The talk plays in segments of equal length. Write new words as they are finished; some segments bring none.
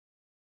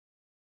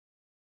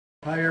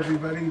Hi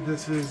everybody,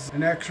 this is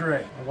an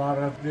x-ray. A lot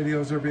of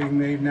videos are being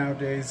made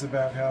nowadays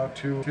about how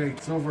to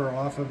take silver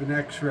off of an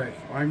x-ray.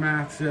 My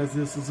math says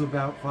this is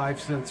about 5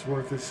 cents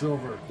worth of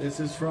silver. This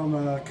is from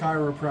a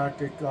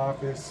chiropractic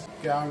office.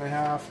 Gallon and a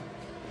half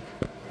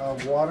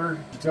of water.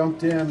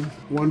 Dumped in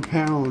 1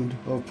 pound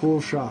of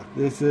pool shock.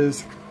 This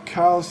is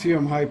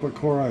calcium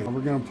hypochlorite.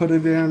 We're going to put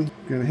it in.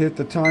 We're going to hit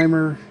the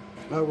timer.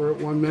 Now we're at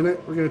 1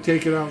 minute. We're going to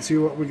take it out and see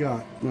what we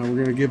got. Now we're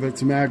going to give it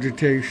some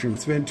agitation.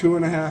 It's been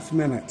 2.5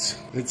 minutes.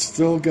 It's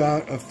still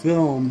got a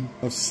film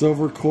of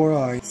silver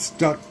chloride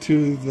stuck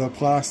to the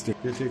plastic.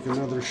 You take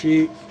another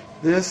sheet.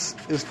 This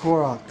is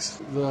Clorox,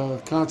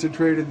 the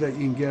concentrated that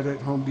you can get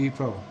at Home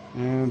Depot.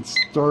 And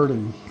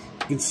starting.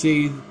 You can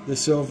see the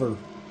silver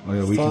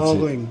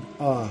falling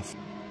off.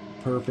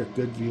 Perfect,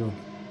 good view.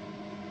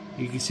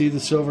 You can see the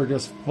silver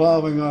just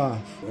falling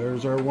off.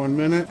 There's our 1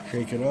 minute.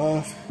 Shake it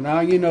off. Now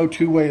you know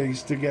 2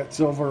 ways to get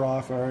silver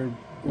off, and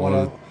one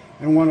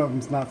of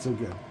them's not so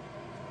good.